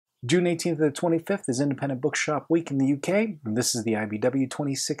June 18th to the 25th is Independent Bookshop Week in the UK, and this is the IBW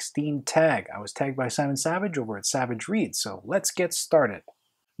 2016 tag. I was tagged by Simon Savage over at Savage Reads, so let's get started.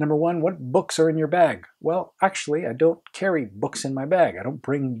 Number 1, what books are in your bag? Well, actually, I don't carry books in my bag. I don't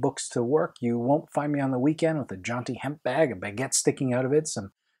bring books to work. You won't find me on the weekend with a jaunty hemp bag, a baguette sticking out of it,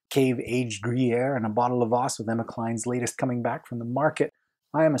 some cave-aged Gruyere, and a bottle of Voss with Emma Klein's latest coming back from the market.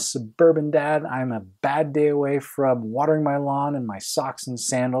 I am a suburban dad. I'm a bad day away from watering my lawn in my socks and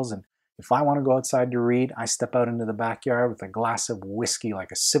sandals, and if I want to go outside to read, I step out into the backyard with a glass of whiskey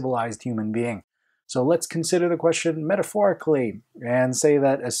like a civilized human being. So let's consider the question metaphorically and say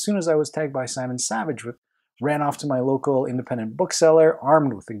that as soon as I was tagged by Simon Savage, ran off to my local independent bookseller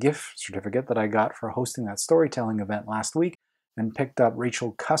armed with a gift certificate that I got for hosting that storytelling event last week, and picked up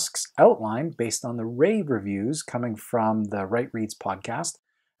Rachel Cusk's outline based on the rave reviews coming from the Right Reads podcast.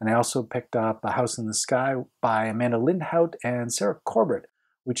 And I also picked up A House in the Sky by Amanda Lindhout and Sarah Corbett,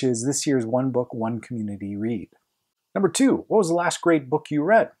 which is this year's One Book, One Community read. Number 2, what was the last great book you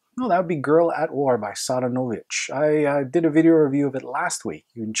read? Well, that would be Girl at War by Sada Novic. I did a video review of it last week.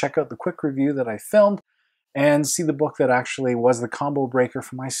 You can check out the quick review that I filmed and see the book that actually was the combo breaker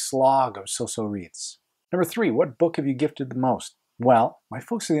for my slog of so-so reads. Number 3, what book have you gifted the most? Well, my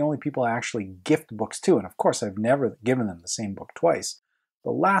folks are the only people I actually gift books to, and of course I've never given them the same book twice.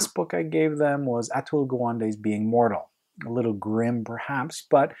 The last book I gave them was Atul Gawande's Being Mortal. A little grim perhaps,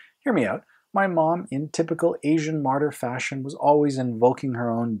 but hear me out. My mom, in typical Asian martyr fashion, was always invoking her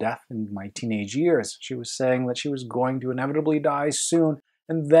own death in my teenage years. She was saying that she was going to inevitably die soon,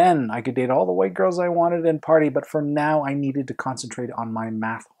 and then I could date all the white girls I wanted and party, but for now I needed to concentrate on my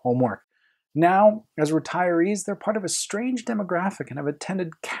math homework. Now, as retirees, they're part of a strange demographic and have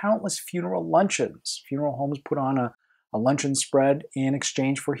attended countless funeral luncheons. Funeral homes put on a luncheon spread in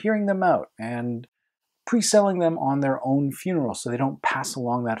exchange for hearing them out and pre-selling them on their own funeral so they don't pass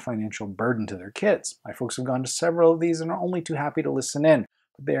along that financial burden to their kids. My folks have gone to several of these and are only too happy to listen in,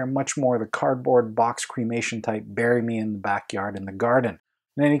 but they are much more the cardboard box cremation type, bury me in the backyard in the garden.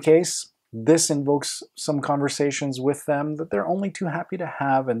 In any case, this invokes some conversations with them that they're only too happy to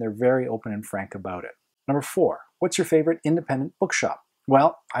have, and they're very open and frank about it. Number 4, what's your favorite independent bookshop?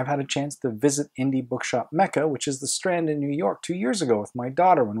 Well, I've had a chance to visit Indie Bookshop Mecca, which is the Strand in New York, 2 years ago with my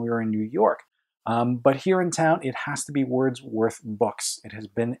daughter when we were in New York. But here in town, it has to be Wordsworth Books. It has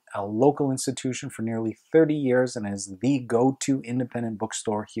been a local institution for nearly 30 years and is the go-to independent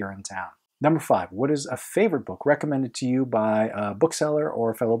bookstore here in town. Number 5, what is a favorite book recommended to you by a bookseller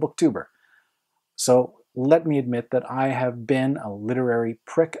or a fellow booktuber? So let me admit that I have been a literary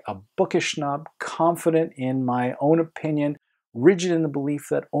prick, a bookish snob, confident in my own opinion, rigid in the belief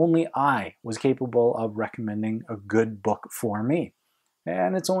that only I was capable of recommending a good book for me.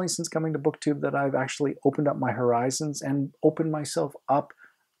 And it's only since coming to Booktube that I've actually opened up my horizons and opened myself up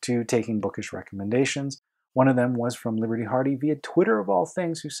to taking bookish recommendations. One of them was from Liberty Hardy via Twitter of all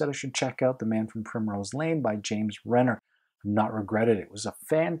things, who said I should check out The Man from Primrose Lane by James Renner. I've not regretted it. It was a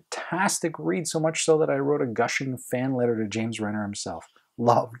fantastic read, so much so that I wrote a gushing fan letter to James Renner himself.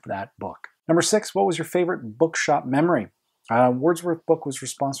 Loved that book. Number 6, what was your favorite bookshop memory? Wordsworth Book was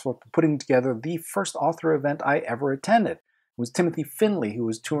responsible for putting together the first author event I ever attended. It was Timothy Finley, who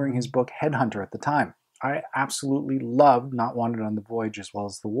was touring his book Headhunter at the time. I absolutely loved Not Wanted on the Voyage as well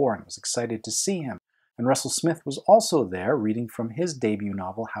as The War, and was excited to see him. And Russell Smith was also there, reading from his debut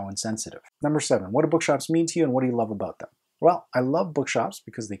novel, How Insensitive. Number 7, what do bookshops mean to you and what do you love about them? Well, I love bookshops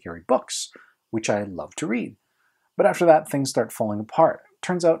because they carry books, which I love to read. But after that, things start falling apart.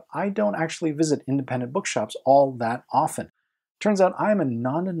 Turns out I don't actually visit independent bookshops all that often. Turns out I'm a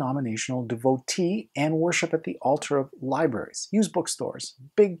non-denominational devotee and worship at the altar of libraries, used bookstores,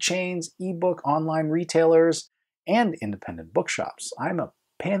 big chains, ebook, online retailers, and independent bookshops. I'm a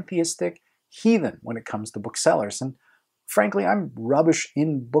pantheistic heathen when it comes to booksellers, and frankly, I'm rubbish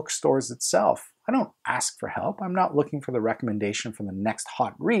in bookstores itself. I don't ask for help. I'm not looking for the recommendation for the next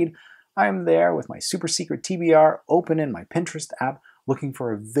hot read. I'm there with my super secret TBR open in my Pinterest app, looking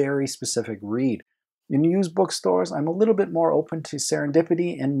for a very specific read. In used bookstores, I'm a little bit more open to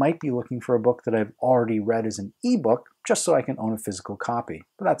serendipity and might be looking for a book that I've already read as an ebook, just so I can own a physical copy.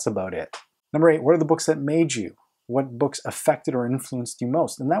 But that's about it. Number 8, what are the books that made you? What books affected or influenced you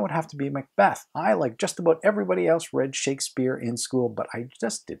most? And that would have to be Macbeth. I, like just about everybody else, read Shakespeare in school, but I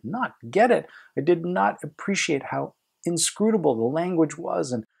just did not get it. I did not appreciate how inscrutable the language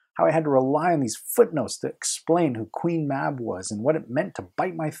was and how I had to rely on these footnotes to explain who Queen Mab was and what it meant to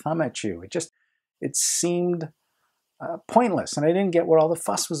bite my thumb at you. It seemed pointless, and I didn't get what all the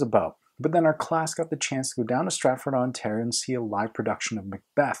fuss was about. But then our class got the chance to go down to Stratford, Ontario and see a live production of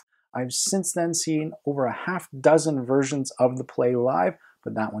Macbeth. I've since then seen over a half dozen versions of the play live,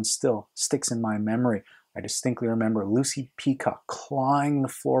 but that one still sticks in my memory. I distinctly remember Lucy Peacock clawing the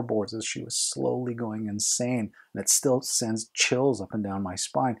floorboards as she was slowly going insane, and it still sends chills up and down my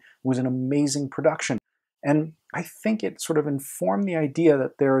spine. It was an amazing production, and I think it sort of informed the idea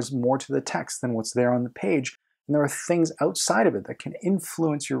that there is more to the text than what's there on the page, and there are things outside of it that can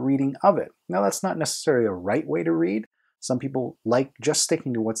influence your reading of it. Now, that's not necessarily a right way to read. Some people like just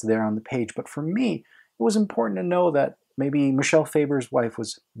sticking to what's there on the page, but for me, it was important to know that maybe Michelle Faber's wife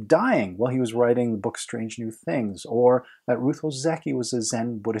was dying while he was writing the book Strange New Things, or that Ruth Ozeki was a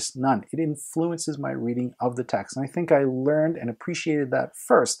Zen Buddhist nun. It influences my reading of the text, and I think I learned and appreciated that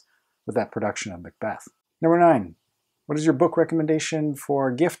first with that production of Macbeth. Number 9. What is your book recommendation for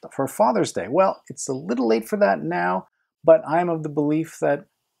a gift for Father's Day? Well, it's a little late for that now, but I'm of the belief that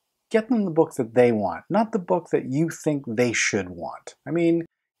get them the book that they want, not the book that you think they should want. I mean,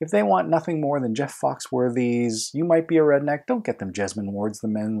 if they want nothing more than Jeff Foxworthy's You Might Be a Redneck, don't get them Jesmyn Ward's The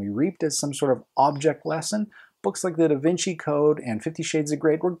Men We Reaped as some sort of object lesson. Books like The Da Vinci Code and 50 Shades of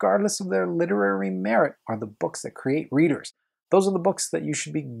Grey, regardless of their literary merit, are the books that create readers. Those are the books that you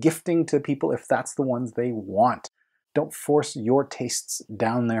should be gifting to people if that's the ones they want. Don't force your tastes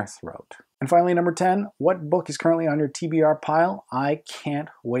down their throat. And finally, number 10, what book is currently on your TBR pile? I can't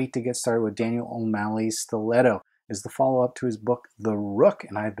wait to get started with Daniel O'Malley's Stiletto. Is the follow-up to his book, The Rook,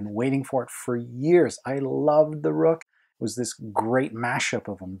 and I've been waiting for it for years. I loved The Rook. It was this great mashup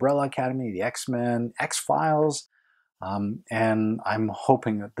of Umbrella Academy, the X-Men, X-Files, and I'm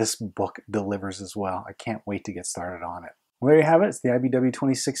hoping that this book delivers as well. I can't wait to get started on it. Well, there you have it. It's the IBW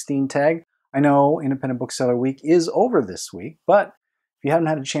 2016 tag. I know Independent Bookseller Week is over this week, but if you haven't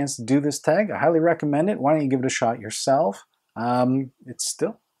had a chance to do this tag, I highly recommend it. Why don't you give it a shot yourself? It's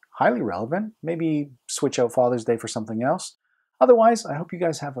still highly relevant. Maybe switch out Father's Day for something else. Otherwise, I hope you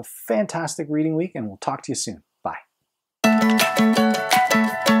guys have a fantastic reading week, and we'll talk to you soon. Bye.